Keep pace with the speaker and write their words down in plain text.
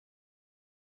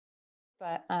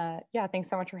But yeah, thanks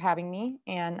so much for having me.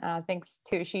 And thanks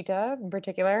to Ashita in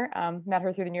particular. Met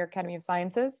her through the New York Academy of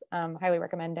Sciences. Highly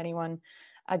recommend anyone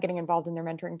getting involved in their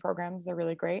mentoring programs. They're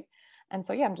really great. And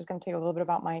so, yeah, I'm just going to take a little bit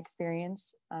about my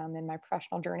experience in my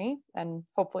professional journey, and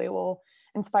hopefully it will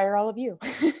inspire all of you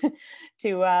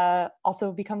to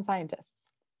also become scientists.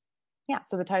 Yeah,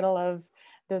 so the title of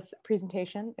this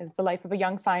presentation is The Life of a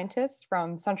Young Scientist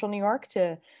from Central New York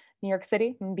to New York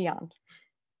City and beyond.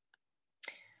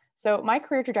 So my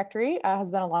career trajectory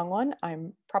has been a long one.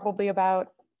 I'm probably about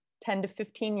 10 to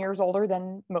 15 years older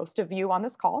than most of you on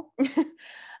this call.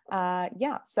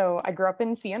 Yeah, so I grew up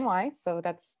in CNY, so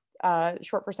that's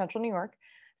short for Central New York.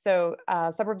 So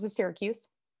suburbs of Syracuse.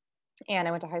 And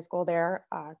I went to high school there,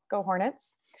 go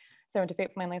Hornets. So I went to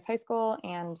Fayetteville Manlius High School,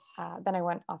 and then I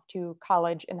went off to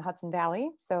college in the Hudson Valley,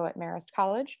 so at Marist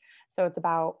College. So it's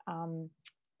about,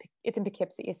 it's in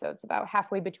Poughkeepsie, so it's about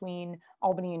halfway between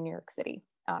Albany and New York City,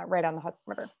 right on the Hudson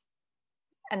River.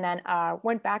 And then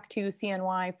went back to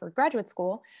CNY for graduate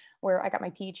school, where I got my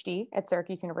PhD at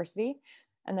Syracuse University.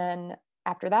 And then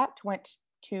after that, went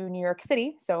to New York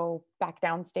City, so back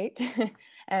downstate,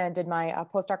 and did my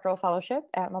postdoctoral fellowship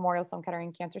at Memorial Sloan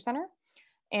Kettering Cancer Center.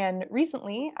 And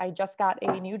recently, I just got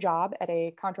a new job at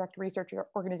a contract research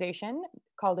organization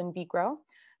called Invicro.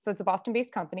 So it's a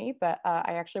Boston-based company, but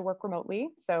I actually work remotely.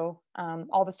 So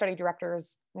all the study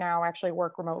directors now actually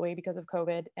work remotely because of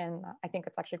COVID. And I think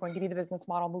it's actually going to be the business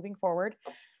model moving forward.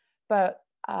 But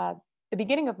the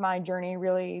beginning of my journey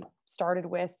really started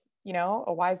with, you know,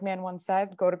 a wise man once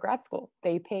said, go to grad school,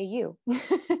 they pay you.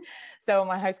 So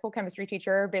my high school chemistry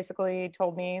teacher basically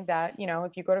told me that, you know,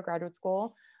 if you go to graduate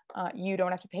school, you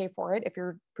don't have to pay for it if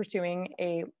you're pursuing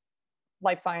a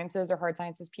life sciences or hard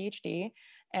sciences PhD,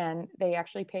 and they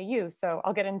actually pay you. So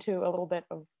I'll get into a little bit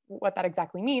of what that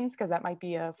exactly means, because that might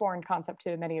be a foreign concept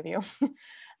to many of you.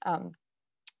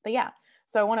 But yeah,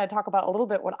 so I want to talk about a little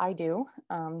bit what I do.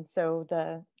 So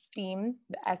the STEAM,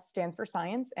 the S stands for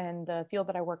science, and the field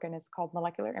that I work in is called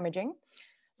molecular imaging.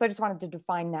 So I just wanted to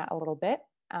define that a little bit.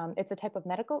 It's a type of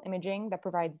medical imaging that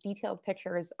provides detailed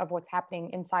pictures of what's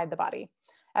happening inside the body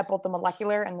at both the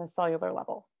molecular and the cellular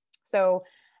level. So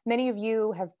many of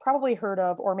you have probably heard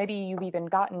of, or maybe you've even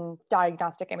gotten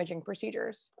diagnostic imaging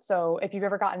procedures. So if you've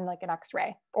ever gotten like an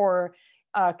X-ray or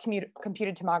a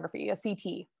computed tomography, a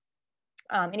CT,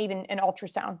 and even an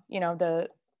ultrasound, you know, the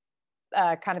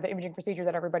kind of the imaging procedure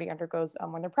that everybody undergoes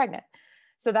when they're pregnant.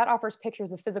 So that offers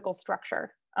pictures of physical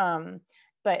structure,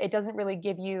 but it doesn't really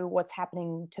give you what's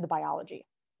happening to the biology.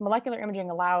 Molecular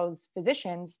imaging allows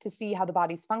physicians to see how the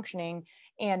body's functioning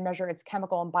and measure its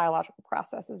chemical and biological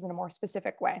processes in a more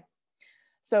specific way.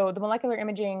 So the molecular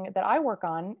imaging that I work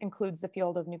on includes the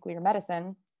field of nuclear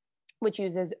medicine, which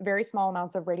uses very small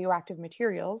amounts of radioactive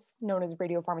materials known as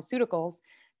radiopharmaceuticals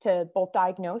to both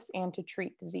diagnose and to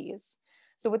treat disease.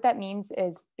 So what that means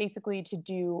is basically to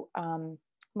do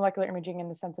molecular imaging in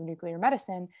the sense of nuclear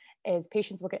medicine is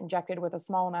patients will get injected with a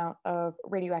small amount of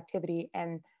radioactivity,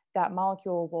 and that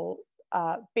molecule will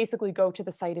basically go to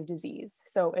the site of disease.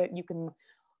 So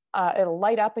it'll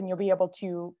light up, and you'll be able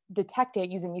to detect it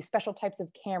using these special types of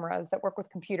cameras that work with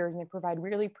computers, and they provide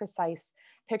really precise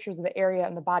pictures of the area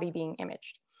and the body being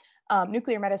imaged.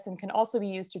 Nuclear medicine can also be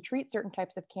used to treat certain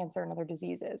types of cancer and other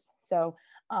diseases. So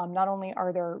not only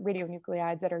are there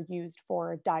radionuclides that are used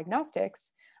for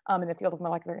diagnostics in the field of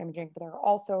molecular imaging, but there are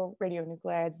also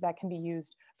radionuclides that can be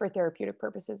used for therapeutic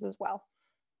purposes as well.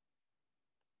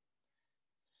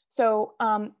 So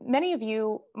many of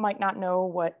you might not know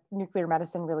what nuclear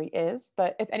medicine really is,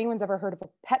 but if anyone's ever heard of a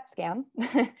PET scan,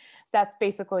 that's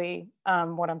basically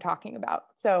what I'm talking about.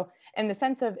 So in the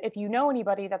sense of, if you know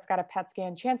anybody that's got a PET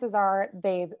scan, chances are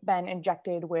they've been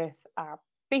injected with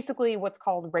basically what's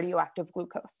called radioactive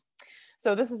glucose.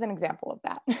 So this is an example of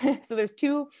that. So there's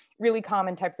two really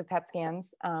common types of PET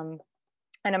scans. And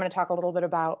I'm going to talk a little bit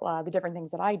about the different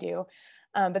things that I do.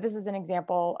 But this is an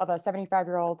example of a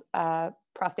 75-year-old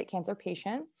prostate cancer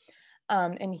patient.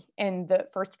 And in the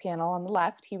first panel on the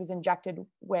left, he was injected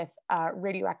with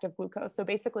radioactive glucose. So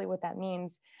basically what that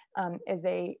means is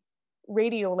they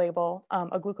radio label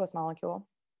a glucose molecule,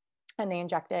 and they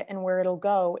inject it. And where it'll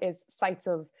go is sites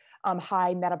of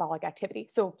high metabolic activity.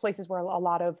 So places where a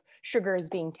lot of sugar is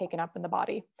being taken up in the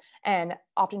body. And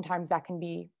oftentimes that can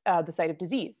be the site of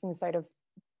disease, and the site of,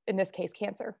 in this case,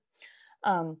 cancer.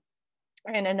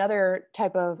 And another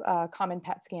type of common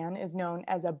PET scan is known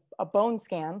as a bone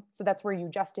scan. So that's where you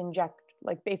just inject,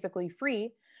 like, basically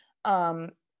free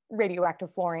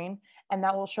radioactive fluorine, and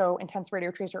that will show intense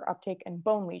radiotracer uptake in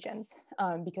bone lesions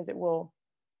because it will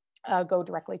go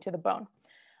directly to the bone.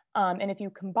 And if you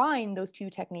combine those two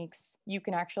techniques, you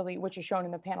can actually, which is shown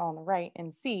in the panel on the right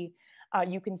and C,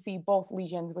 you can see both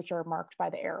lesions, which are marked by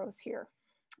the arrows here.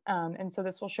 And so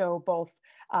this will show both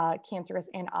cancerous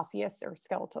and osseous or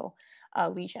skeletal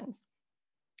lesions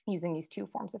using these two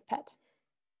forms of PET.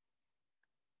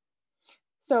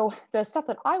 So the stuff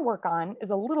that I work on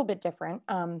is a little bit different,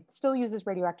 still uses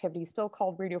radioactivity, still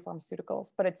called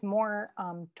radiopharmaceuticals, but it's more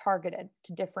targeted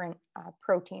to different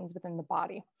proteins within the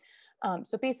body.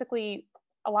 So basically,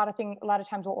 a lot of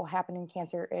times what will happen in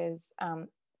cancer is,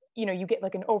 you get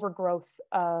like an overgrowth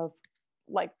of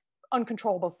like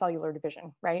uncontrollable cellular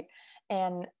division, right?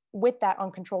 And with that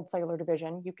uncontrolled cellular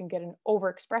division, you can get an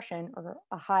overexpression or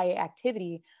a high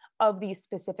activity of these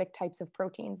specific types of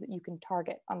proteins that you can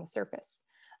target on the surface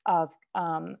of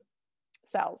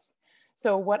cells.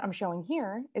 So what I'm showing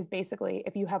here is basically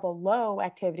if you have a low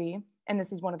activity, and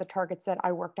this is one of the targets that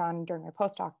I worked on during my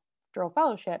postdoctoral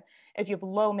fellowship, if you have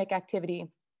low MYC activity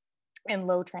and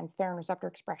low transferrin receptor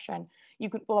expression,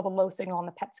 will have a low signal on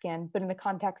the PET scan. But in the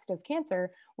context of cancer,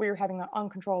 where you're having an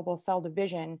uncontrollable cell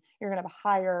division, you're going to have a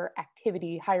higher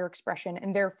activity, higher expression,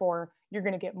 and therefore you're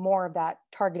going to get more of that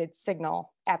targeted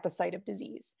signal at the site of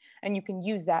disease. And you can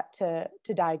use that to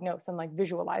diagnose and like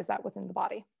visualize that within the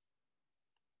body.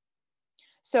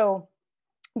 So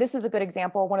this is a good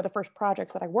example. One of the first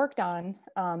projects that I worked on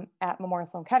at Memorial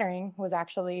Sloan Kettering was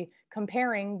actually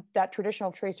comparing that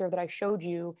traditional tracer that I showed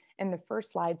you in the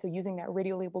first slide, so using that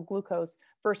radiolabeled glucose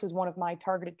versus one of my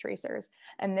targeted tracers.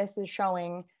 And this is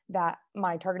showing that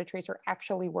my targeted tracer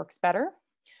actually works better.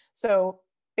 So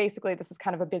basically, this is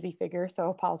kind of a busy figure, so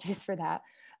apologies for that.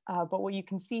 But what you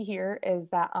can see here is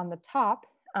that on the top,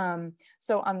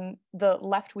 so on the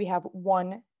left, we have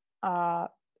one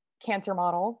cancer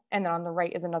model, and then on the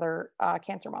right is another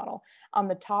cancer model. On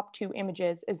the top two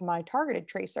images is my targeted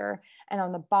tracer, and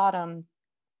on the bottom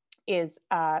is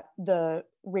the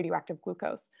radioactive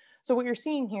glucose. So what you're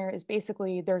seeing here is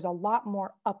basically there's a lot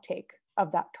more uptake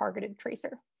of that targeted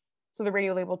tracer. So the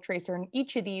radiolabeled tracer in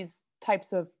each of these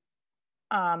types of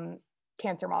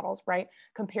cancer models, right,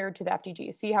 compared to the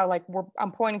FDG. See how like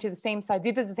I'm pointing to the same side.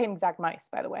 This is the same exact mice,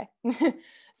 by the way.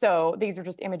 So these are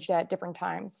just imaged at different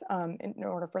times in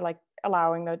order for like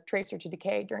allowing the tracer to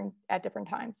decay at different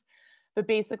times. But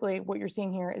basically what you're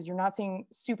seeing here is you're not seeing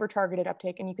super targeted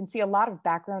uptake, and you can see a lot of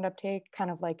background uptake kind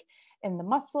of like in the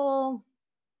muscle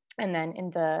and then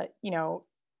in the,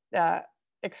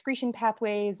 excretion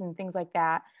pathways and things like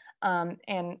that. And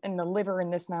in the liver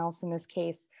in this mouse in this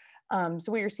case.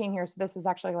 So what you're seeing here, so this is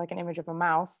actually like an image of a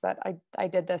mouse that I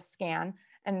did this scan,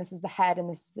 and this is the head and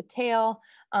this is the tail.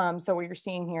 So what you're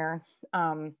seeing here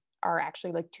are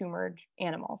actually like tumored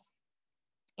animals.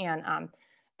 And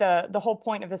the whole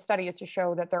point of the study is to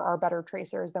show that there are better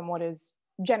tracers than what is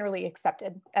generally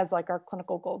accepted as like our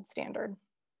clinical gold standard.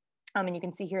 And you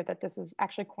can see here that this is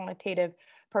actually quantitative,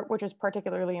 which is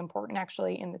particularly important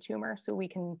actually in the tumor. So we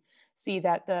can see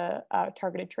that the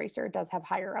targeted tracer does have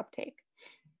higher uptake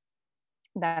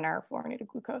than our fluorinated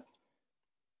glucose.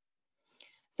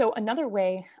 So another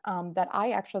way that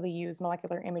I actually use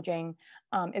molecular imaging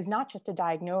is not just to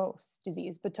diagnose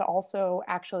disease, but to also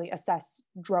actually assess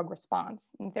drug response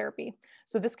in therapy.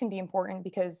 So this can be important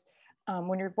because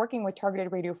when you're working with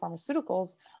targeted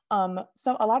radiopharmaceuticals,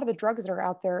 a lot of the drugs that are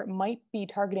out there might be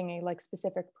targeting a like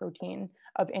specific protein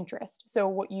of interest. So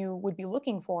what you would be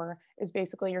looking for is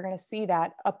basically you're going to see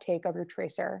that uptake of your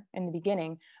tracer in the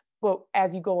beginning, but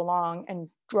as you go along and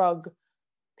drug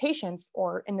patients,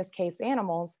 or in this case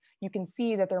animals, you can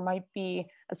see that there might be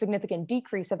a significant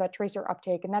decrease of that tracer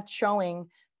uptake, and that's showing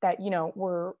that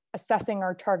we're assessing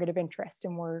our target of interest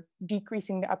and we're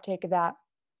decreasing the uptake of that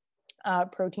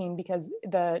protein because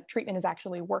the treatment is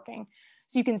actually working.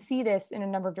 So you can see this in a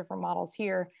number of different models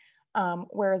here,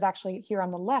 whereas actually here on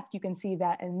the left, you can see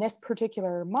that in this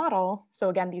particular model, so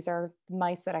again, these are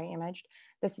mice that I imaged,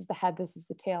 this is the head, this is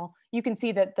the tail, you can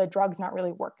see that the drug's not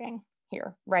really working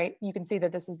here, right? You can see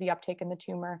that this is the uptake in the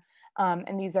tumor,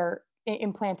 and these are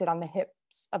implanted on the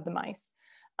hips of the mice.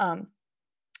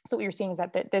 So what you're seeing is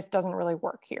that this doesn't really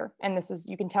work here. And this is,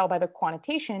 you can tell by the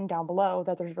quantitation down below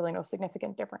that there's really no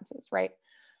significant differences, right?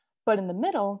 But in the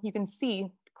middle, you can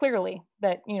see clearly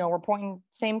that, we're pointing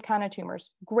same kind of tumors,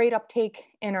 great uptake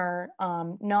in our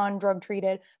non-drug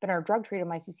treated, but in our drug treated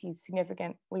mice, you see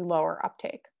significantly lower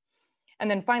uptake.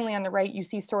 And then finally on the right, you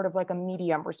see sort of like a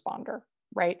medium responder,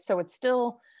 right? So it's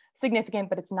still significant,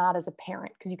 but it's not as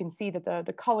apparent because you can see that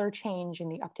the color change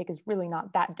and the uptake is really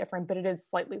not that different, but it is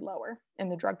slightly lower in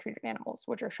the drug treated animals,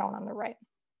 which are shown on the right.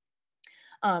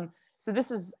 So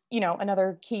this is,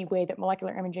 another key way that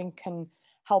molecular imaging can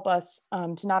help us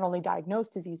to not only diagnose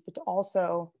disease, but to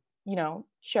also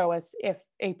show us if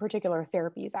a particular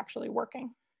therapy is actually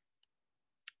working.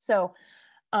 So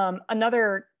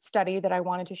another study that I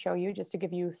wanted to show you, just to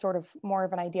give you sort of more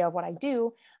of an idea of what I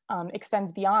do,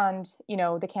 extends beyond,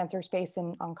 the cancer space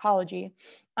in oncology.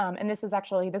 And this is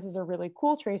a really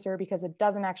cool tracer because it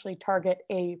doesn't actually target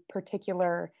a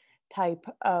particular type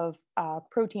of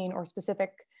protein or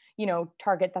specific,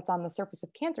 target that's on the surface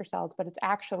of cancer cells, but it's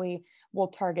actually will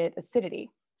target acidity.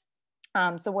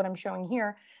 So what I'm showing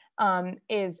here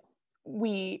is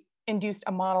we induced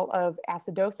a model of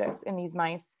acidosis in these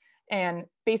mice. And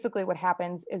basically what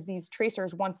happens is these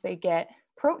tracers, once they get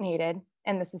protonated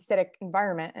in this acidic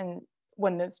environment, and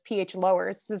when this pH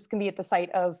lowers, this can be at the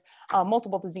site of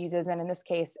multiple diseases. And in this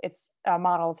case, it's a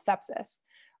model of sepsis,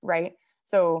 right?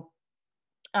 So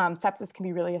sepsis can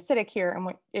be really acidic here. And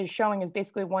what is showing is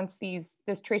basically once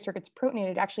this tracer gets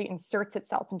protonated, it actually inserts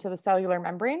itself into the cellular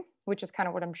membrane, which is kind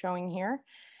of what I'm showing here.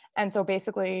 And so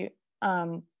basically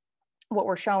what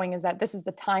we're showing is that this is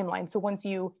the timeline. So once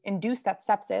you induce that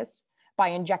sepsis by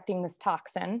injecting this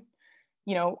toxin,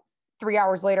 3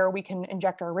 hours later, we can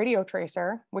inject our radio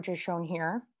tracer, which is shown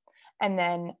here. And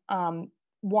then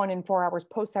 1 and 4 hours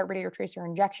post that radio tracer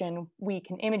injection, we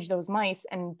can image those mice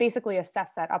and basically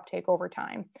assess that uptake over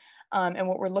time. And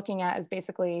what we're looking at is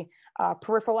basically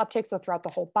peripheral uptake, so throughout the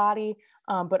whole body,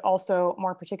 but also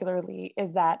more particularly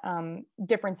is that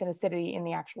difference in acidity in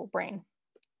the actual brain.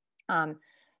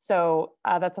 So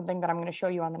that's something that I'm going to show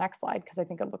you on the next slide because I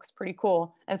think it looks pretty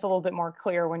cool. And it's a little bit more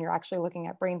clear when you're actually looking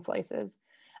at brain slices.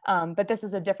 But this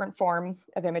is a different form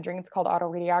of imaging. It's called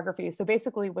autoradiography. So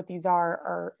basically what these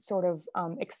are sort of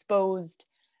exposed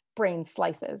brain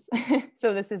slices.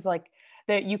 So this is like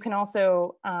that you can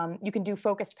also, you can do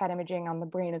focused PET imaging on the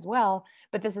brain as well,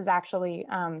 but this is actually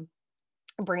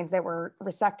brains that were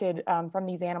resected from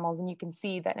these animals. And you can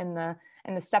see that in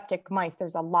the septic mice,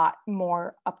 there's a lot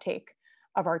more uptake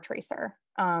of our tracer.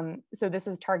 So this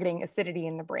is targeting acidity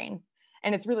in the brain.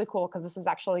 And it's really cool because this is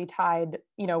actually tied,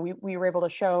 we were able to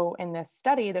show in this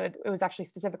study that it was actually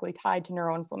specifically tied to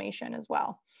neuroinflammation as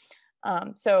well.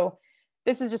 So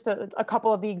this is just a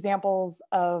couple of the examples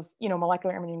of,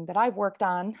 molecular imaging that I've worked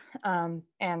on,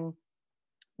 and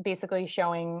basically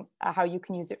showing how you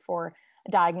can use it for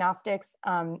diagnostics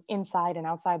inside and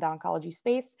outside the oncology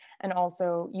space, and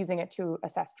also using it to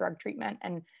assess drug treatment.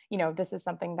 And, this is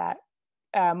something that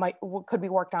could be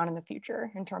worked on in the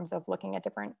future in terms of looking at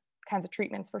different kinds of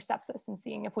treatments for sepsis and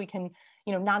seeing if we can,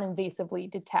 non-invasively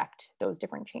detect those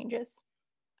different changes.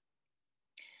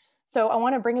 So I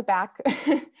want to bring it back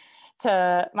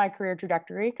to my career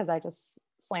trajectory because I just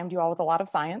slammed you all with a lot of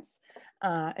science,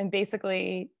 and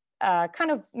basically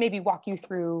kind of maybe walk you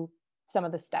through some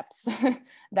of the steps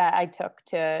that I took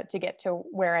to get to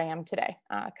where I am today.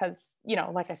 Because,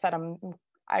 like I said,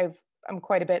 I'm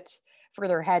quite a bit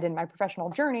further ahead in my professional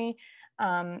journey.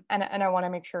 And I want to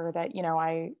make sure that,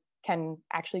 I can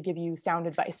actually give you sound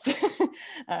advice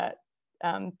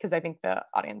because I think the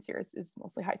audience here is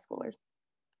mostly high schoolers.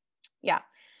 Yeah.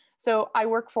 So I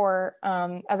work for,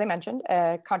 as I mentioned,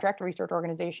 a contract research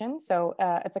organization. So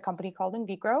it's a company called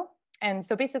Invicro. And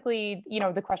so basically,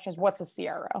 the question is, what's a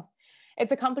CRO?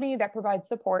 It's a company that provides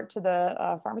support to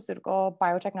the pharmaceutical,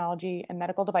 biotechnology, and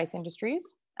medical device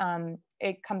industries.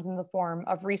 It comes in the form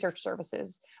of research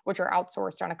services, which are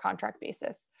outsourced on a contract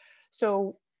basis.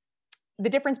 So the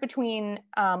difference between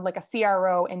like a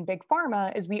CRO and big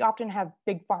pharma is we often have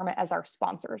big pharma as our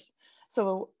sponsors.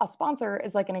 So a sponsor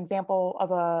is like an example of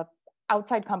a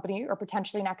outside company or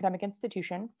potentially an academic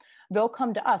institution. They'll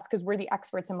come to us because we're the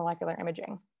experts in molecular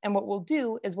imaging. And what we'll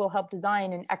do is we'll help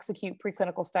design and execute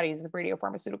preclinical studies with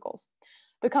radiopharmaceuticals.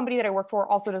 The company that I work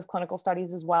for also does clinical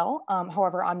studies as well.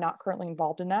 However, I'm not currently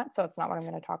involved in that, so it's not what I'm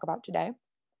going to talk about today.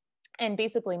 And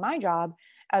basically my job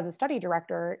as a study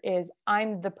director is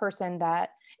I'm the person that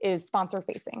is sponsor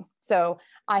facing. So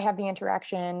I have the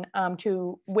interaction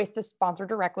with the sponsor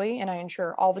directly, and I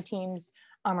ensure all the teams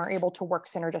are able to work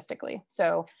synergistically.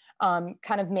 So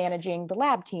kind of managing the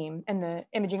lab team and the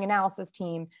imaging analysis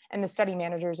team and the study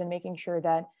managers and making sure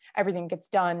that everything gets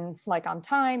done like on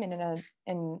time and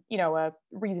in a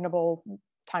reasonable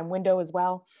time window as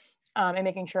well, and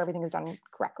making sure everything is done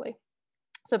correctly.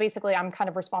 So basically, I'm kind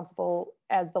of responsible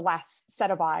as the last set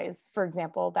of eyes, for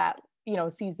example, that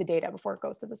sees the data before it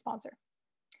goes to the sponsor.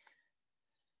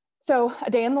 So a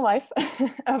day in the life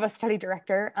of a study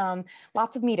director,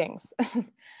 lots of meetings.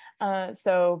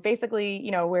 So basically,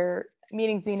 we're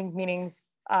meetings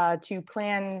to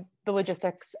plan the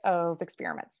logistics of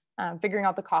experiments, figuring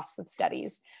out the costs of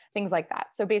studies, things like that.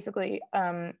 So basically,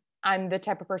 I'm the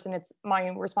type of person, it's my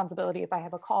responsibility if I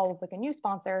have a call with like a new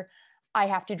sponsor, I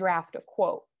have to draft a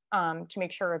quote to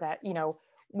make sure that,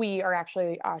 we are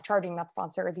actually charging that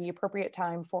sponsor the appropriate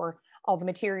time for all the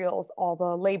materials, all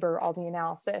the labor, all the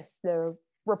analysis, the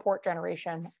report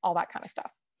generation, all that kind of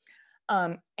stuff.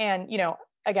 And,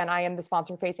 again, I am the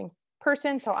sponsor facing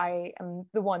person, so I am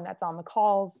the one that's on the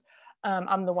calls.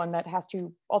 I'm the one that has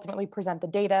to ultimately present the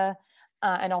data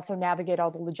and also navigate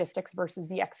all the logistics versus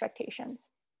the expectations.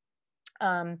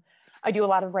 I do a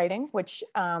lot of writing, which,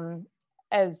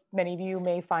 as many of you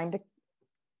may find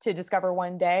to discover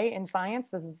one day in science,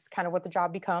 this is kind of what the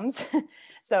job becomes.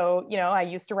 So, I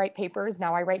used to write papers,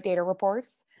 now I write data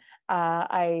reports.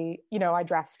 I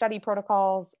draft study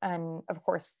protocols, and of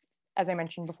course, as I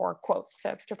mentioned before, quotes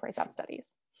to price out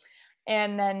studies.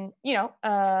 And then,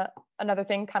 another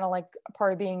thing, kind of like a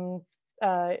part of being,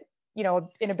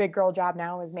 in a big girl job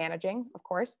now, is managing, of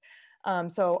course.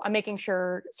 So I'm making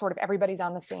sure sort of everybody's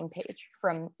on the same page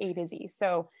from A to Z.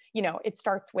 So, it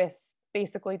starts with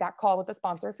basically that call with the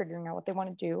sponsor, figuring out what they want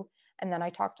to do. And then I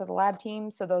talk to the lab team.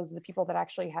 So those are the people that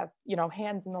actually have,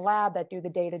 hands in the lab that do the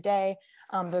day to day.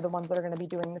 They're the ones that are going to be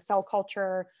doing the cell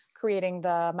culture, creating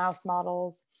the mouse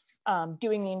models,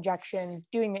 doing the injections,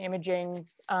 doing the imaging,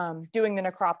 doing the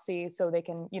necropsy, so they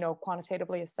can,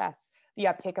 quantitatively assess the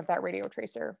uptake of that radio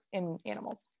tracer in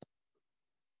animals.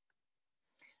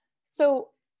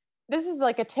 So this is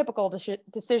like a typical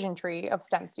decision tree of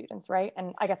STEM students, right?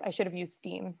 And I guess I should have used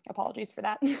STEAM. Apologies for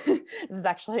that. This is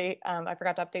actually, I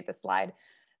forgot to update this slide.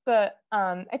 But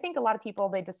I think a lot of people,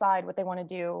 they decide what they want to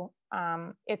do.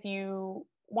 If you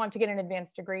want to get an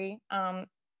advanced degree,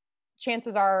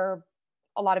 chances are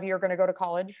a lot of you are going to go to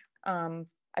college.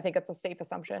 I think it's a safe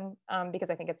assumption because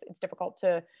I think it's difficult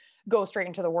to go straight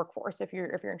into the workforce if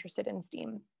you're interested in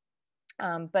STEAM.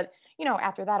 But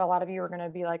after that, a lot of you are going to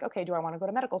be like, okay, do I want to go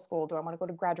to medical school? Do I want to go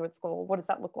to graduate school? What does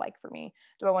that look like for me?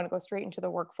 Do I want to go straight into the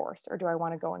workforce, or do I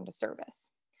want to go into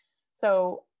service?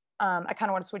 So I kind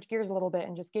of want to switch gears a little bit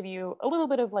and just give you a little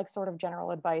bit of like sort of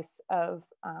general advice of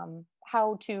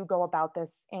how to go about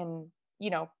this in,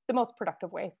 the most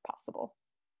productive way possible.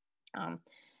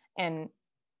 And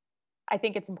I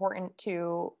think it's important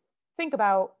to think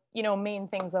about, main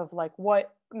things of like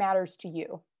what matters to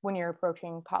you when you're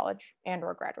approaching college and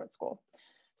or graduate school.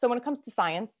 So when it comes to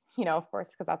science, of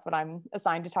course, because that's what I'm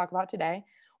assigned to talk about today,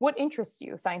 what interests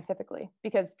you scientifically?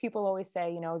 Because people always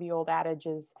say, the old adage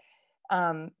is,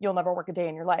 you'll never work a day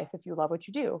in your life if you love what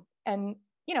you do. And,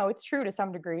 it's true to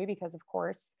some degree because, of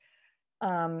course, you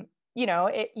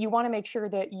want to make sure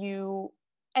that you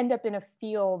end up in a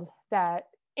field that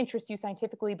interests you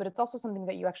scientifically, but it's also something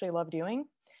that you actually love doing.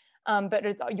 But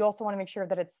you also want to make sure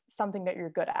that it's something that you're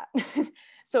good at.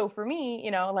 So for me,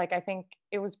 I think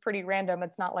it was pretty random.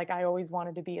 It's not like I always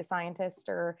wanted to be a scientist,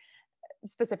 or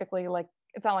specifically, like,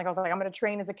 it's not like I was like, I'm going to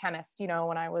train as a chemist,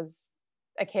 when I was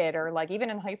a kid, or like even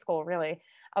in high school, really.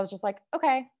 I was just like,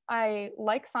 okay, I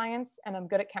like science and I'm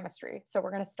good at chemistry, so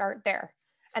we're going to start there.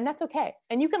 And that's okay.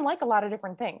 And you can like a lot of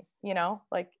different things,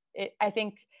 I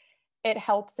think it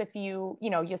helps if you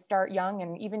start young,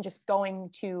 and even just going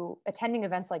to attending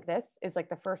events like this is like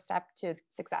the first step to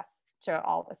success, to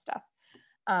all this stuff.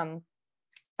 And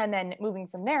then moving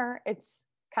from there, it's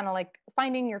kind of like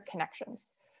finding your connections.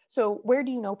 So where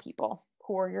do you know people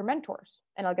who are your mentors?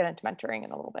 And I'll get into mentoring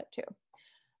in a little bit too.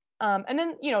 And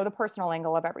then, the personal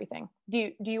angle of everything.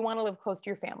 Do you want to live close to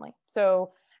your family?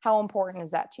 So how important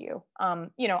is that to you?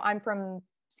 I'm from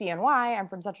CNY, I'm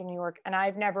from Central New York, and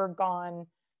I've never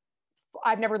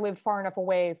lived far enough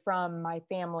away from my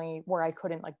family where I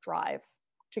couldn't like drive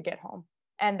to get home.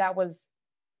 And that was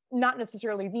not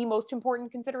necessarily the most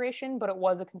important consideration, but it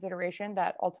was a consideration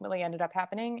that ultimately ended up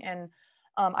happening. And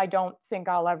I don't think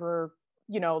I'll ever,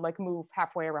 like move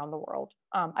halfway around the world.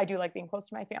 I do like being close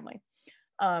to my family.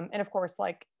 And of course,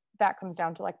 like that comes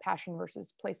down to like passion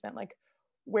versus placement. Like,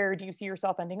 where do you see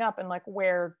yourself ending up? And like,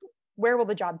 where will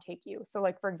the job take you? So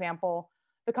like, for example,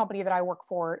 the company that I work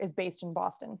for is based in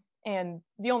Boston. And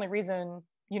the only reason,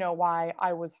 why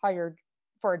I was hired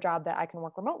for a job that I can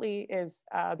work remotely is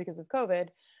because of COVID.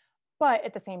 But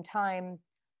at the same time,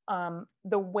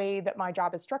 the way that my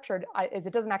job is structured is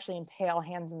it doesn't actually entail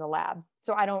hands in the lab.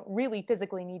 So I don't really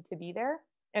physically need to be there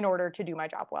in order to do my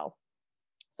job well.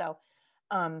 So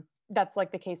that's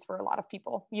like the case for a lot of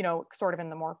people, sort of in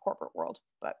the more corporate world.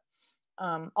 But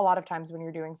a lot of times when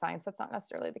you're doing science, that's not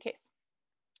necessarily the case.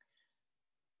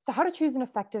 So how to choose an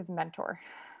effective mentor.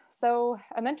 So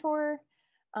a mentor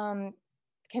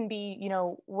can be,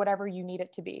 whatever you need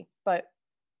it to be. But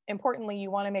importantly,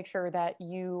 you want to make sure that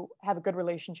you have a good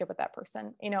relationship with that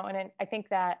person, and I think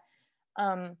that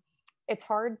it's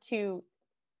hard to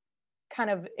kind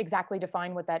of exactly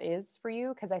define what that is for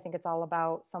you, because I think it's all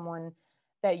about someone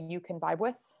that you can vibe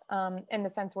with, in the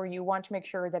sense where you want to make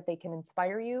sure that they can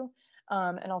inspire you,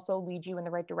 and also lead you in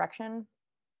the right direction,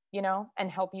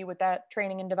 and help you with that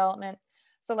training and development.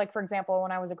 So like, for example,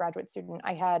 when I was a graduate student,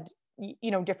 I had,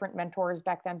 different mentors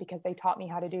back then because they taught me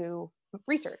how to do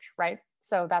research, right?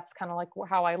 So that's kind of like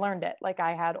how I learned it. Like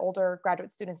I had older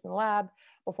graduate students in the lab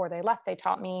before they left, they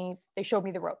showed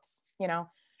me the ropes,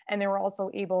 and they were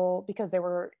also able, because they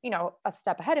were, a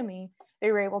step ahead of me,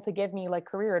 they were able to give me like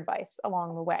career advice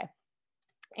along the way.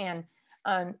 And,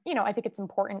 I think it's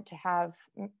important to have,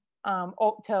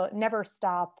 to never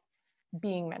stop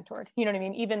being mentored. You know what I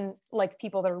mean? Even like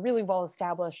people that are really well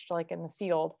established, like in the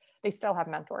field, they still have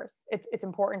mentors. It's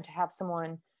important to have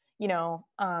someone,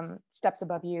 steps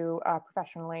above you,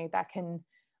 professionally, that can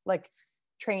like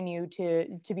train you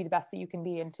to be the best that you can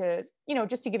be, and to,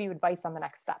 just to give you advice on the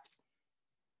next steps.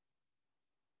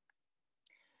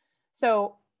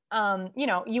 So,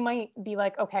 you might be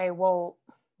like, okay, well,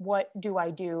 what do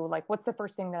I do? Like, what's the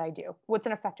first thing that I do? What's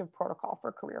an effective protocol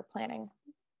for career planning?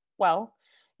 Well,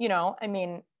 I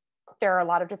mean, there are a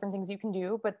lot of different things you can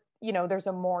do, but, there's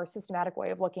a more systematic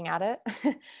way of looking at it.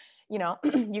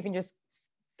 You can just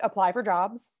apply for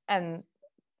jobs, and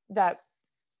that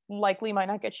likely might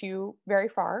not get you very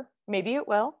far. Maybe it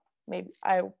will. It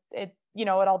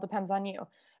all depends on you.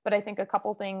 But I think a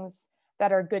couple things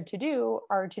that are good to do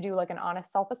are to do like an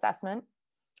honest self-assessment,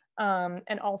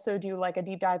 and also do like a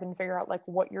deep dive and figure out like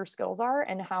what your skills are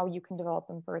and how you can develop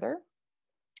them further.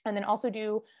 And then also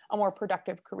do a more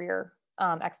productive career,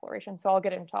 exploration. So I'll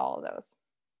get into all of those.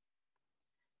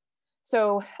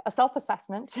 So a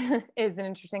self-assessment is an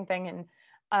interesting thing. And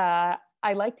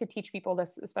I like to teach people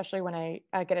this, especially when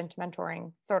I get into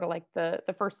mentoring, sort of like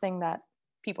the first thing that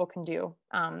people can do,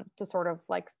 to sort of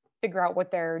like figure out what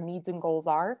their needs and goals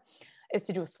are, is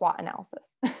to do a SWOT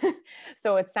analysis.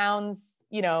 So it sounds,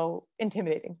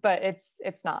 intimidating, but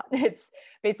it's not. It's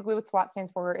basically what SWOT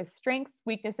stands for is strengths,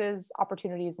 weaknesses,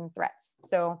 opportunities, and threats.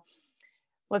 So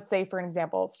let's say, for an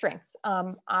example, strengths.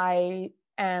 I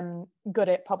am good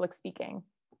at public speaking.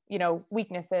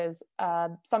 Weaknesses.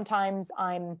 Sometimes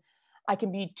I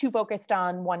can be too focused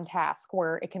on one task,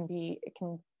 where it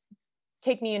can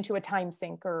take me into a time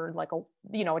sink, or like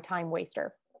a time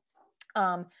waster.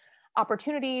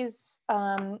 Opportunities.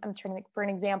 I'm trying to think for an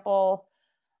example.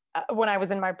 When I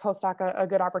was in my postdoc, a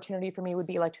good opportunity for me would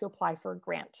be like to apply for a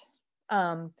grant.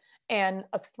 And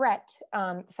a threat,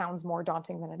 sounds more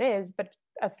daunting than it is, but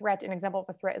an example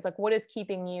of a threat is like, what is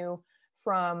keeping you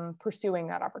from pursuing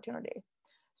that opportunity?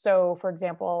 So for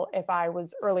example, if I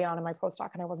was early on in my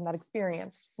postdoc and I wasn't that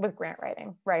experienced with grant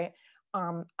writing, right?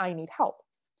 I need help.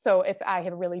 So if I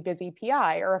have a really busy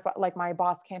PI, or if like my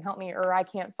boss can't help me, or I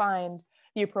can't find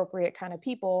the appropriate kind of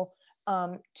people,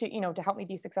 to help me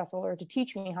be successful, or to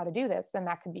teach me how to do this, then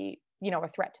that could be, a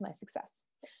threat to my success.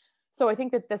 So I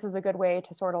think that this is a good way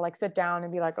to sort of like sit down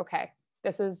and be like, okay,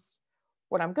 this is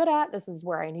what I'm good at. This is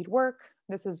where I need work.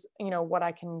 This is, what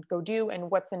I can go do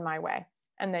and what's in my way.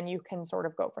 And then you can sort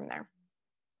of go from there.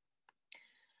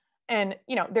 And,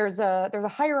 there's a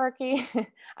hierarchy.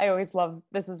 I always love,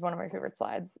 this is one of my favorite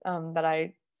slides, that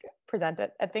I present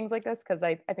at things like this, because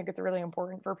I think it's really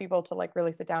important for people to like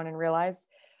really sit down and realize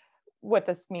what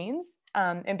this means.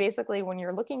 And basically, when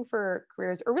you're looking for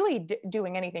careers, or really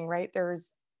doing anything, right,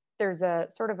 there's a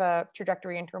sort of a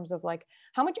trajectory in terms of like,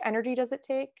 how much energy does it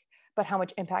take, but how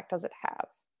much impact does it have?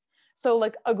 So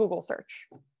like a Google search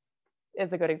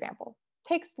is a good example.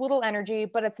 Takes little energy,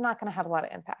 but it's not going to have a lot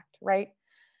of impact, right?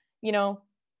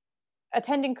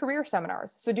 Attending career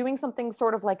seminars. So doing something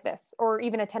sort of like this, or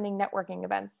even attending networking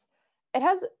events. It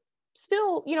has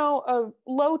still, a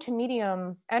low to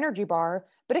medium energy bar,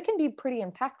 but it can be pretty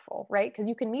impactful, right? Because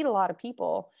you can meet a lot of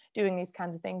people doing these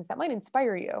kinds of things that might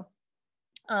inspire you.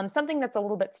 Something that's a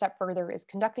little bit step further is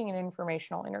conducting an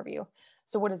informational interview.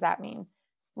 So what does that mean?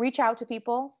 Reach out to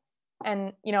people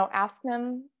and, ask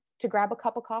them to grab a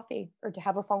cup of coffee, or to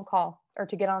have a phone call, or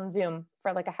to get on Zoom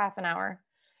for like a half an hour.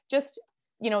 Just,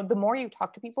 the more you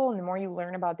talk to people and the more you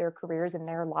learn about their careers and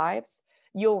their lives,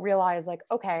 you'll realize like,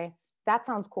 okay, that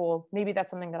sounds cool. Maybe that's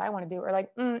something that I want to do, or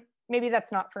like, maybe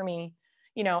that's not for me,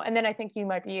 and then I think you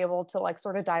might be able to like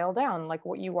sort of dial down like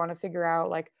what you want to figure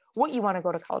out, like what you want to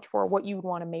go to college for, what you would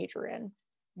want to major in,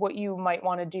 what you might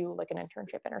want to do like an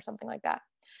internship in, or something like that.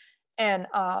 And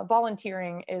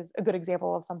volunteering is a good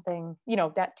example of something,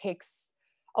 that takes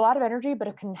a lot of energy, but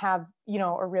it can have,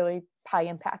 a really high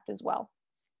impact as well,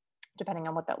 depending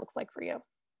on what that looks like for you.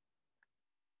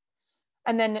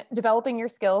 And then developing your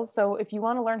skills. So if you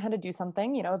want to learn how to do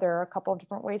something, there are a couple of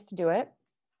different ways to do it.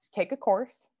 take a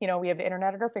course. You know, we have the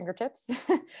internet at our fingertips.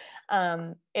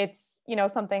 It's, you know,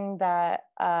 something that,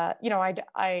 you know,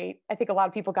 I think a lot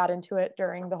of people got into it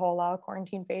during the whole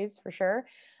quarantine phase for sure,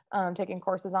 taking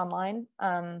courses online.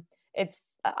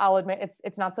 I'll admit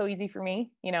it's not so easy for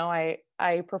me. You know,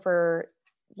 I prefer,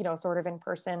 you know, sort of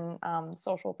in-person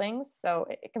social things. So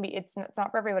it can be, it's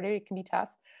not for everybody. It can be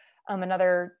tough.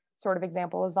 Another sort of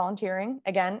example is volunteering.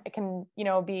 Again, it can, you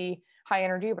know, be high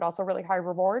energy, but also really high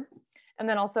reward. And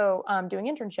then also doing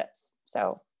internships.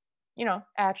 So, you know,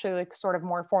 actually like sort of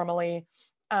more formally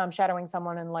shadowing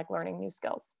someone and like learning new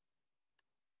skills.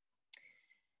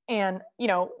 And, you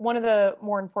know, one of the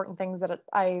more important things that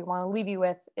I want to leave you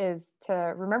with is to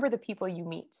remember the people you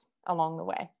meet along the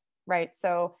way, right?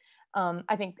 So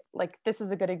I think like this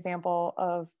is a good example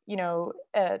of, you know,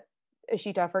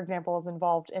 Ishita, for example, is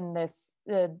involved in this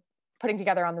putting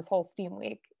together on this whole STEAM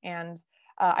week. And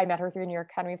I met her through the New York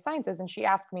Academy of Sciences, and she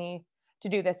asked me to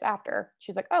do this after.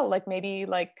 She's like, oh, like maybe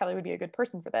like Kelly would be a good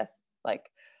person for this. Like,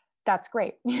 that's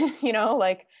great. You know,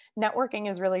 like networking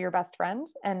is really your best friend.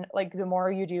 And like the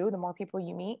more you do, the more people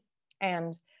you meet.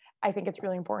 And I think it's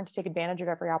really important to take advantage of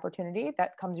every opportunity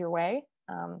that comes your way.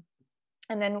 And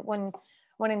then when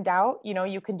in doubt, you know,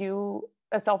 you can do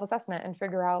a self-assessment and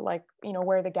figure out like, you know,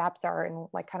 where the gaps are and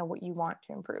like kind of what you want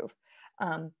to improve.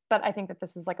 But I think that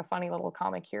this is like a funny little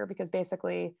comic here because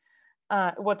basically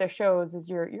what this shows is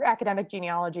your academic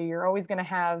genealogy. You're always going to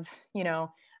have, you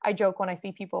know, I joke when I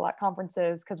see people at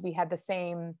conferences because we had the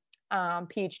same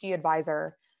PhD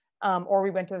advisor or we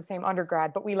went to the same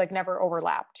undergrad, but we like never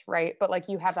overlapped, right? But like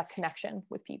you have that connection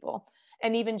with people.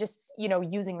 And even just, you know,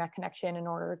 using that connection in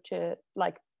order to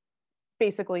like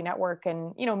basically network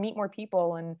and, you know, meet more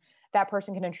people, and that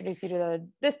person can introduce you to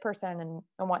this person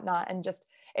and whatnot. And just,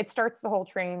 it starts the whole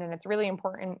train, and it's really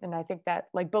important. And I think that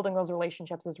like building those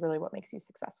relationships is really what makes you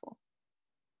successful.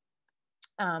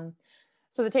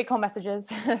 So the take home messages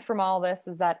from all this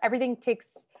is that everything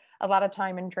takes a lot of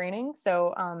time and training.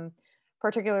 So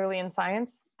particularly in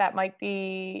science, that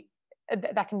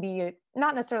can be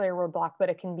not necessarily a roadblock, but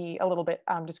it can be a little bit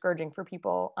discouraging for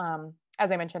people.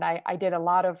 As I mentioned, I did a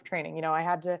lot of training. You know,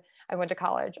 I went to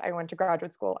college, I went to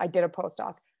graduate school, I did a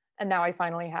postdoc, and now I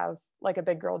finally have like a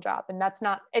big girl job. And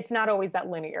it's not always that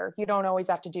linear. You don't always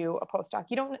have to do a postdoc.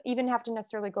 You don't even have to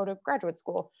necessarily go to graduate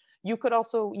school. You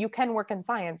can work in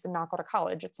science and not go to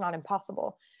college. It's not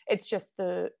impossible. It's just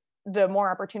the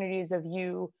more opportunities of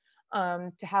you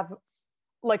to have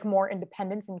like more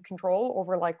independence and control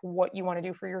over like what you want to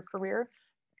do for your career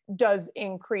does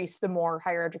increase the more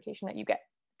higher education that you get,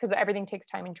 because everything takes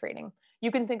time and training.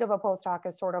 You can think of a postdoc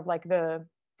as sort of like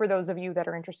for those of you that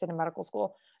are interested in medical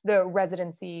school, the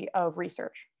residency of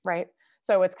research, right?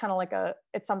 So it's kind of like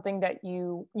it's something that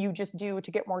you just do to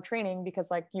get more training,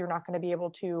 because like you're not going to be able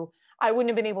to, I wouldn't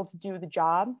have been able to do the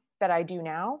job that I do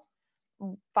now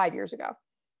 5 years ago.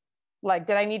 Like,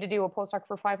 did I need to do a postdoc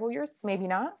for 5 whole years? Maybe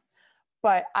not,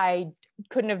 but I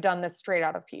couldn't have done this straight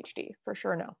out of PhD for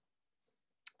sure. No.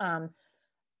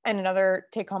 And another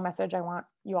take home message I want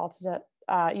you all to,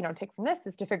 you know, take from this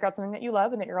is to figure out something that you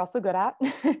love and that you're also good at.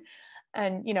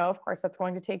 And, you know, of course that's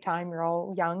going to take time. You're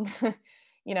all young,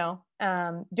 you know,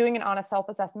 doing an honest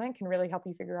self-assessment can really help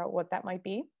you figure out what that might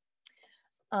be.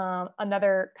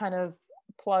 Another kind of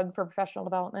plug for professional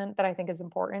development that I think is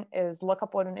important is look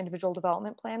up what an individual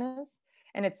development plan is.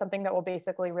 And it's something that will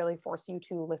basically really force you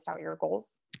to list out your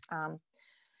goals.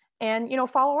 And, you know,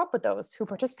 follow up with those who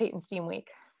participate in STEAM Week.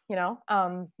 You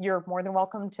know, you're more than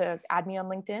welcome to add me on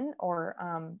LinkedIn, or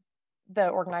the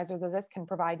organizers of this can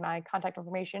provide my contact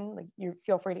information. Like, you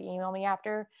feel free to email me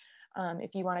after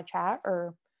if you want to chat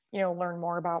or, you know, learn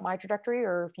more about my trajectory,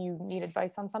 or if you need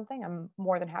advice on something, I'm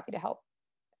more than happy to help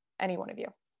any one of you.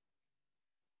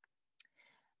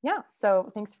 Yeah,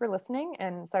 so thanks for listening.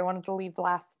 And so I wanted to leave the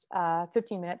last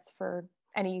 15 minutes for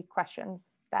any questions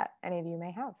that any of you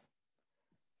may have.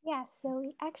 Yeah, so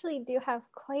we actually do have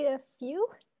quite a few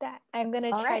that I'm going to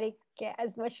try to get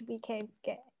as much as we can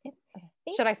get.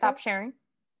 Should I stop sharing?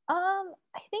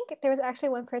 I think there was actually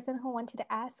one person who wanted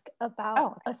to ask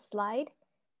about a slide.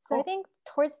 So I think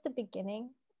towards the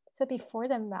beginning, so before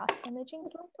the mouse imaging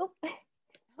slide.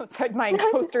 Oh, so my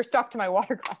poster stuck to my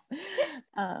water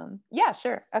glass. Yeah,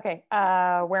 sure. Okay.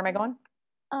 Where am I going?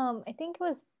 I think it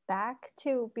was back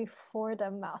to before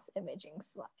the mouse imaging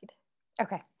slide.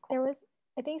 Okay. There was,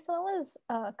 I think someone was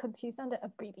confused on the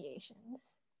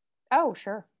abbreviations. Oh,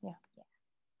 sure. Yeah.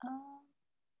 I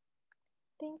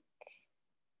think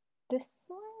this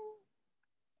one,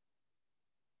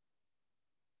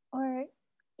 or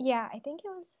yeah, I think it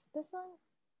was this one.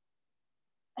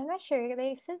 I'm not sure.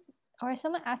 They said, or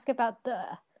someone asked about the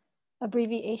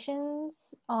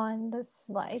abbreviations on the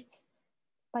slides,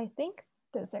 but I think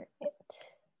those are it.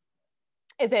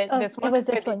 Is it this one? It was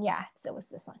this one. Yeah, it was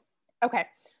this one. Okay.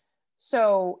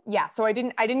 So yeah, so I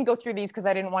didn't go through these because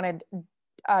I didn't want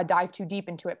to dive too deep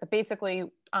into it. But basically,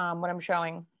 what I'm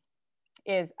showing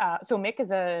is so MYC is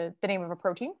the name of a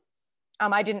protein.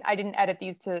 I didn't edit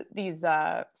these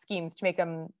schemes to make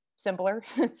them simpler.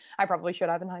 I probably should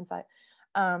have in hindsight.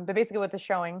 But basically, what this is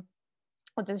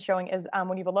showing is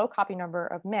when you have a low copy number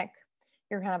of MYC,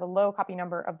 you're going to have a low copy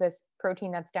number of this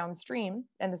protein that's downstream,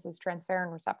 and this is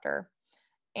transferrin receptor.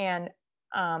 And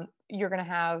you're going to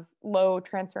have low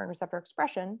transferrin receptor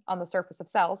expression on the surface of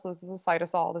cells. So this is a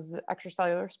cytosol, this is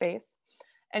extracellular space.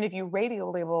 And if you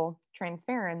radial label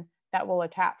transferrin, that will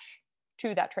attach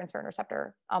to that transferrin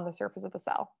receptor on the surface of the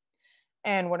cell.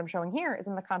 And what I'm showing here is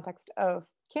in the context of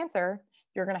cancer,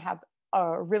 you're going to have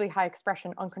a really high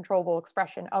expression, uncontrollable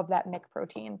expression of that MYC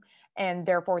protein. And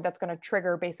therefore, that's going to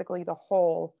trigger basically the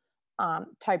whole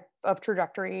type of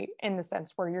trajectory in the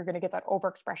sense where you're going to get that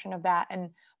overexpression of that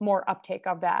and more uptake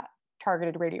of that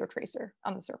targeted radiotracer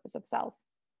on the surface of cells.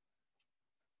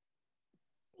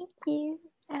 Thank you.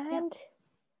 And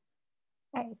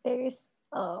all right, there's,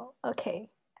 oh, okay.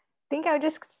 I think I'll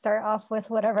just start off with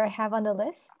whatever I have on the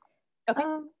list. Okay.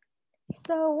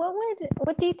 So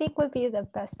what do you think would be the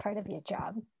best part of your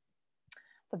job?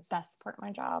 The best part of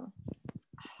my job?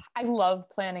 I love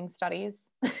planning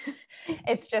studies.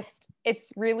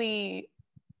 It's really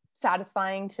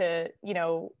satisfying to,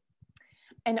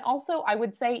 and also I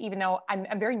would say, even though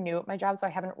I'm very new at my job, so I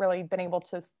haven't really been able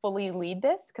to fully lead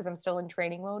this because I'm still in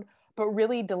training mode, but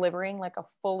really delivering like a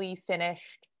fully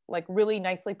finished, like really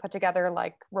nicely put together,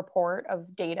 like report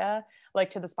of data, like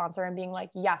to the sponsor and being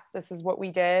like, yes, this is what we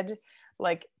did.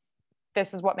 Like,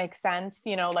 this is what makes sense,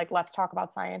 like, let's talk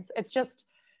about science. It's just,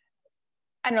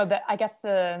 I don't know, that I guess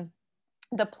the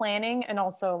planning and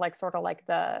also like sort of like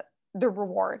the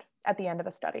reward at the end of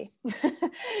a study.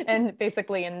 And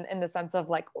basically in the sense of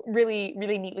like really,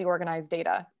 really neatly organized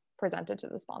data presented to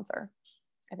the sponsor,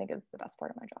 I think is the best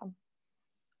part of my job.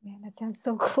 Man, that sounds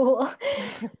so cool.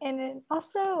 And then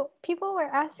also people were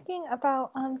asking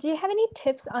about, do you have any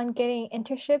tips on getting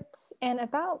internships and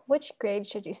about which grade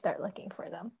should you start looking for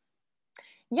them?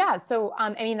 Yeah, so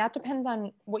I mean, that depends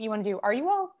on what you want to do. Are you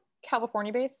all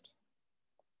California based?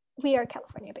 We are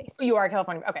California based. You are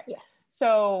California. Okay. Yeah.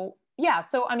 So yeah,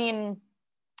 so I mean,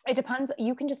 it depends.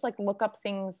 You can just like look up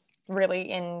things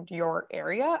really in your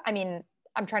area. I mean,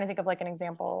 I'm trying to think of like an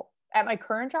example. At my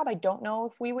current job, I don't know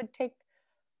if we would take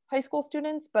high school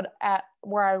students, but at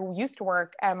where I used to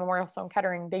work at Memorial Sloan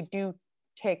Kettering, they do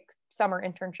take summer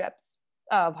internships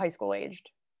of high school aged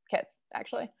kids,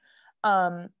 actually.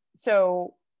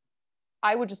 So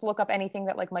I would just look up anything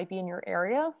that like might be in your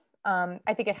area.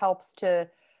 I think it helps to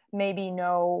maybe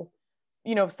know,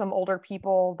 some older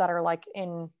people that are like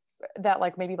that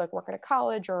like maybe like work at a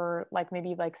college, or like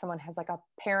maybe like someone has like a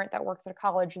parent that works at a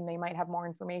college and they might have more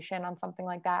information on something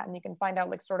like that. And you can find out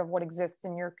like sort of what exists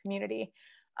in your community,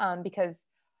 because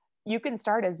you can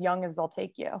start as young as they'll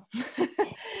take you,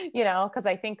 because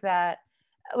I think that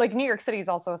like New York City is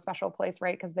also a special place,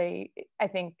 right? Because I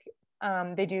think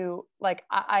they do like,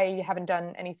 I haven't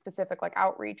done any specific like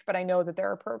outreach, but I know that there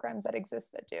are programs that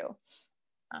exist that do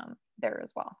there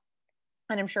as well.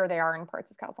 And I'm sure they are in parts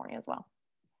of California as well.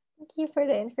 Thank you for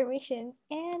the information.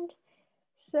 And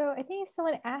so I think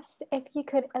someone asked if you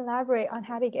could elaborate on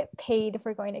how to get paid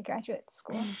for going to graduate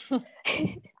school.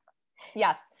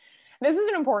 Yes, this is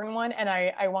an important one. And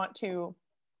I want to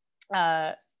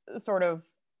sort of,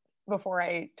 before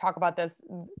I talk about this,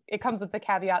 it comes with the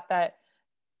caveat that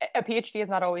a PhD is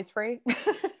not always free.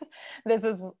 This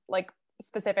is like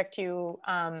specific to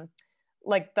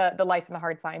like the life and the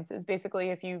hard sciences. Basically,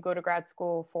 if you go to grad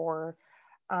school for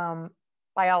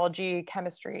biology,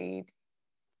 chemistry,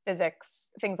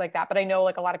 physics, things like that. But I know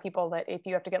like a lot of people that if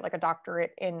you have to get like a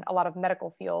doctorate in a lot of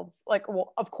medical fields, like,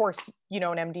 well, of course, an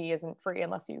MD isn't free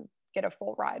unless you get a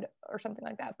full ride or something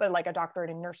like that. But like a doctorate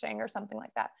in nursing or something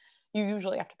like that, you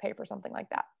usually have to pay for something like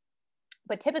that.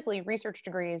 But typically research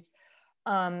degrees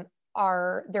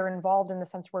they're involved in the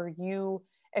sense where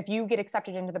if you get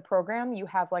accepted into the program, you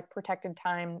have like protected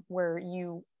time where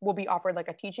you will be offered like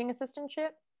a teaching assistantship.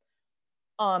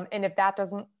 And if that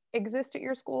doesn't exist at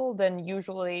your school, then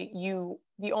usually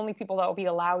the only people that will be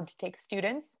allowed to take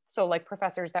students, so like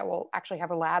professors that will actually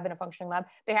have a lab and a functioning lab,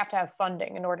 they have to have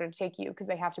funding in order to take you, because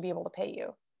they have to be able to pay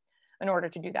you in order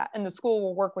to do that. And the school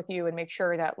will work with you and make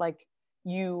sure that like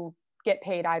you get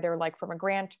paid either like from a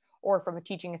grant or from a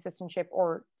teaching assistantship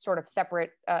or sort of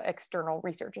separate external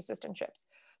research assistantships.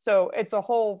 So it's a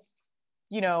whole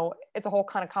you know, it's a whole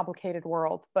kind of complicated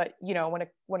world, but you know,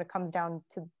 when it comes down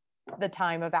to the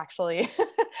time of actually,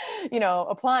 you know,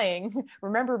 applying,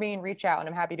 remember me and reach out. And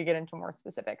I'm happy to get into more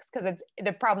specifics, because it's,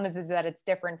 the problem is that it's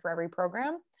different for every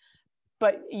program,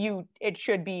 but it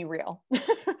should be real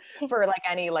for like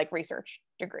any like research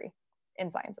degree in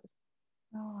sciences.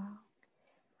 Oh, wow.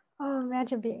 Oh,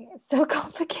 imagine being so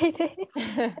complicated.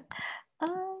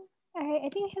 All right, I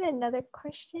think I had another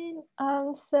question.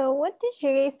 So what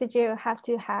degrees did you have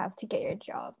to get your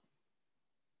job?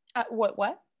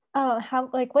 What? Oh,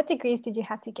 what degrees did you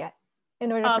have to get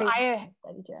in order for you to be a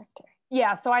study director?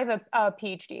 Yeah, so I have a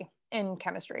PhD in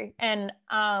chemistry, and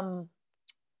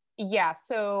yeah,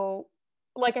 so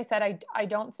like I said, I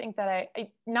don't think that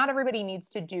not everybody needs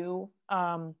to do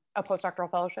a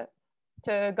postdoctoral fellowship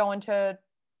to go into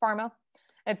pharma.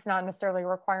 It's not necessarily a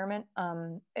requirement.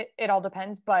 It all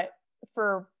depends, but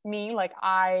for me, like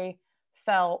I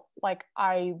felt like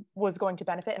I was going to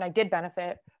benefit, and I did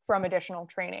benefit from additional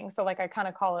training. So like I kind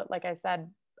of call it, like I said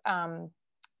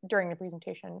during the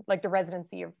presentation, like the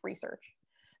residency of research.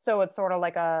 So it's sort of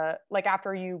like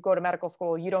after you go to medical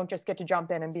school, you don't just get to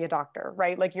jump in and be a doctor,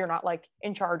 right? Like you're not like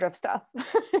in charge of stuff.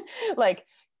 Like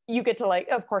you get to like,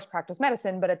 of course, practice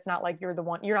medicine, but it's not like you're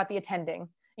not the attending.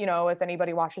 You know, if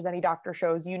anybody watches any doctor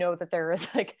shows, you know that there is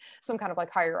like some kind of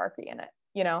like hierarchy in it,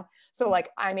 you know? So like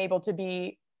I'm able to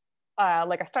be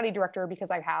like a study director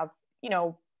because I have, you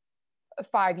know,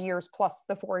 5 years plus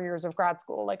the 4 years of grad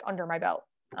school like under my belt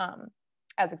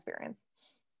as experience.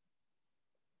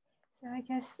 So I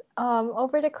guess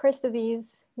over the course of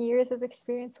these years of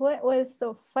experience, what was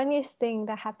the funniest thing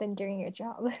that happened during your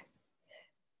job?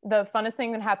 The funnest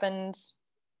thing that happened,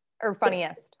 or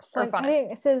funniest, or funnest? I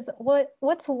think it says,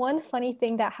 what's one funny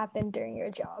thing that happened during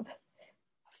your job?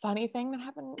 Funny thing that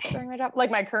happened during my job? Like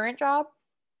my current job?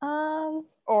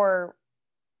 Or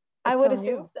I would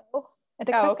assume so.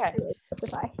 Oh, okay.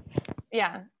 Specify.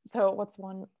 Yeah. So what's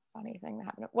one funny thing that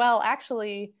happened? Well,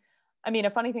 actually, I mean, a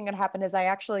funny thing that happened is I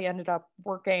actually ended up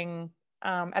working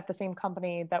at the same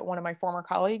company that one of my former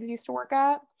colleagues used to work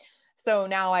at. So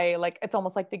now it's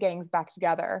almost like the gang's back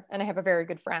together, and I have a very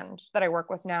good friend that I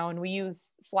work with now, and we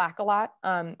use Slack a lot.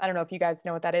 I don't know if you guys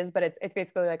know what that is, but it's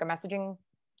basically like a messaging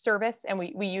service, and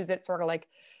we use it sort of like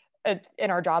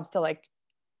in our jobs to like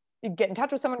get in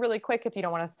touch with someone really quick if you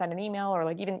don't want to send an email, or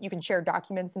like even you can share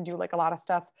documents and do like a lot of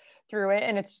stuff through it.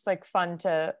 And it's just like fun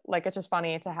to like, it's just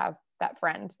funny to have that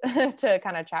friend to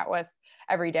kind of chat with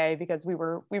every day, because we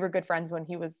were good friends when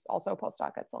he was also a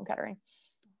postdoc at Sloan Kettering.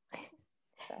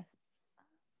 So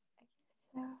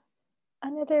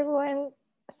another one,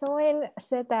 someone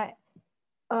said that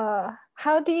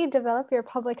how do you develop your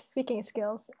public speaking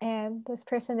skills? And this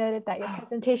person noted that your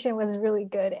presentation was really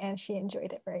good and she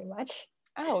enjoyed it very much.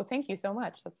 Oh, thank you so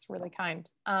much. That's really kind.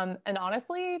 And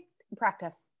honestly,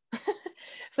 practice.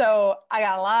 So I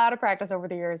got a lot of practice over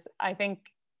the years. I think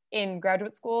in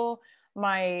graduate school,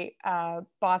 my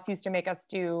boss used to make us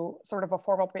do sort of a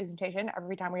formal presentation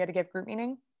every time we had to give group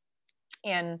meeting.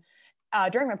 And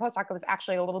during my postdoc, it was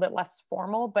actually a little bit less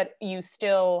formal, but you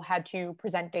still had to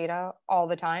present data all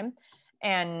the time.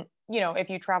 And, you know, if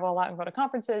you travel a lot and go to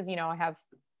conferences, you know, I have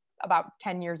about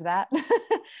 10 years of that,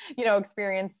 you know,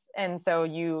 experience. And so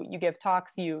you give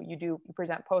talks, you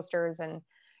present posters, and,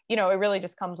 you know, it really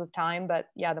just comes with time. But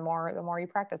yeah, the more you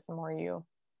practice, the more you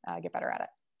get better at it.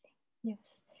 Yes.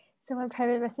 Someone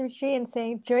private messaged me and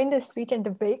saying, join the speech and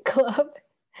debate club.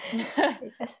 Yes.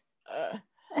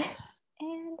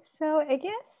 And so I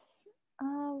guess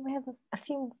we have a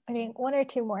few, I think 1 or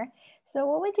 2 more. So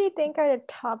what would you think are the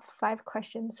top 5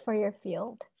 questions for your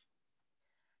field?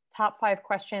 Top 5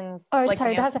 questions. Or like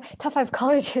sorry, top 5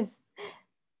 colleges.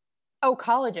 Oh,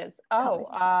 colleges.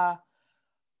 Oh,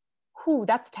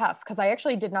 that's tough, because I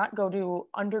actually did not go to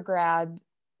undergrad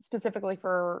specifically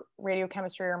for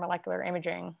radiochemistry or molecular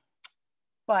imaging,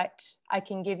 but I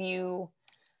can give you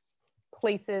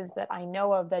places that I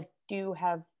know of that do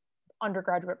have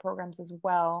undergraduate programs as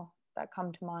well that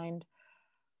come to mind.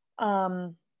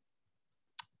 Well,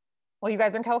 you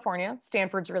guys are in California.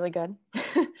 Stanford's really good.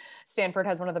 Stanford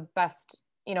has one of the best,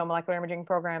 you know, molecular imaging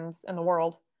programs in the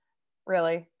world,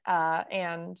 really.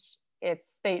 And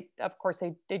they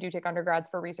do take undergrads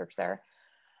for research there.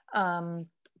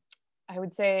 I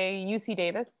would say UC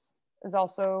Davis is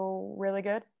also really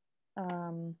good.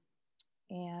 And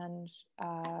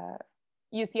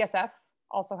UCSF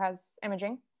also has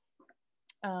imaging.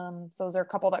 So those are a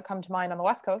couple that come to mind on the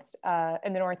West Coast.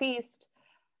 In the Northeast,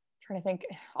 I'm trying to think,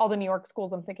 all the New York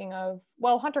schools I'm thinking of.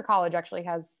 Well, Hunter College actually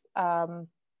has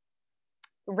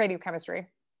radiochemistry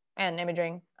and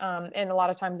imaging. And a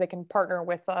lot of times they can partner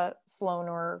with Sloan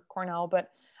or Cornell, but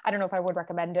I don't know if I would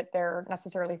recommend it there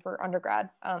necessarily for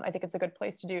undergrad. I think it's a good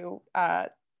place to do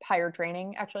higher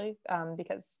training, actually,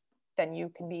 because then you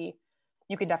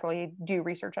could definitely do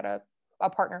research at a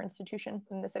partner institution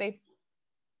in the city.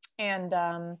 And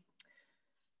I'm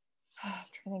trying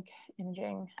to think,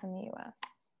 imaging in the US.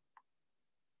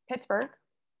 Pittsburgh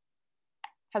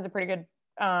has a pretty good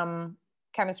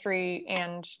chemistry,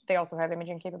 and they also have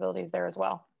imaging capabilities there as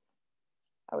well,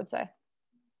 I would say.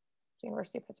 It's the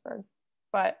University of Pittsburgh.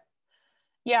 But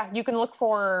yeah, you can look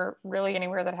for really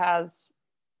anywhere that has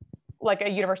like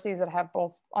universities that have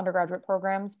both undergraduate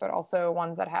programs, but also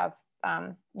ones that have,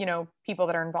 people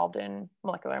that are involved in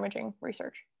molecular imaging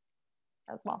research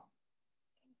as well.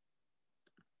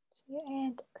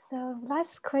 And so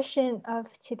last question of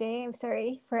today, I'm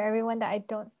sorry for everyone that I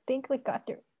don't think we got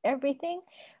through everything,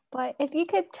 but if you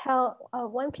could tell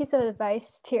one piece of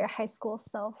advice to your high school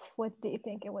self, what do you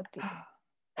think it would be?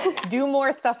 Do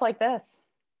more stuff like this.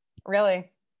 Really.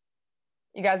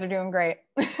 You guys are doing great.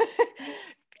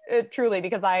 Truly,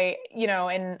 because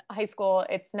in high school,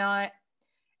 it's not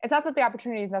that the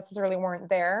opportunities necessarily weren't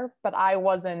there, but I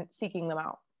wasn't seeking them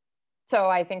out. So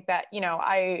I think that,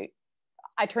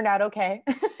 I turned out okay.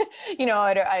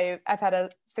 I've had a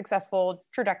successful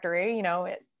trajectory,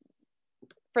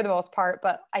 for the most part,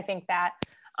 but I think that,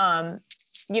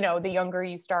 the younger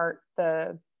you start,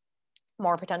 the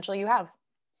more potential you have.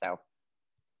 So,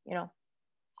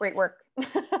 great work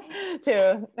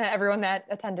to everyone that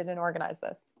attended and organized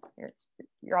this.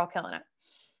 You're all killing it.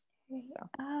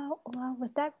 So. Well,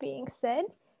 with that being said,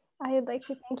 I'd like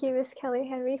to thank you, Ms. Kelly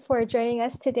Henry, for joining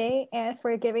us today and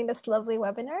for giving this lovely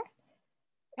webinar.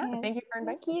 Yeah, thank you for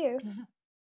inviting me. Thank you.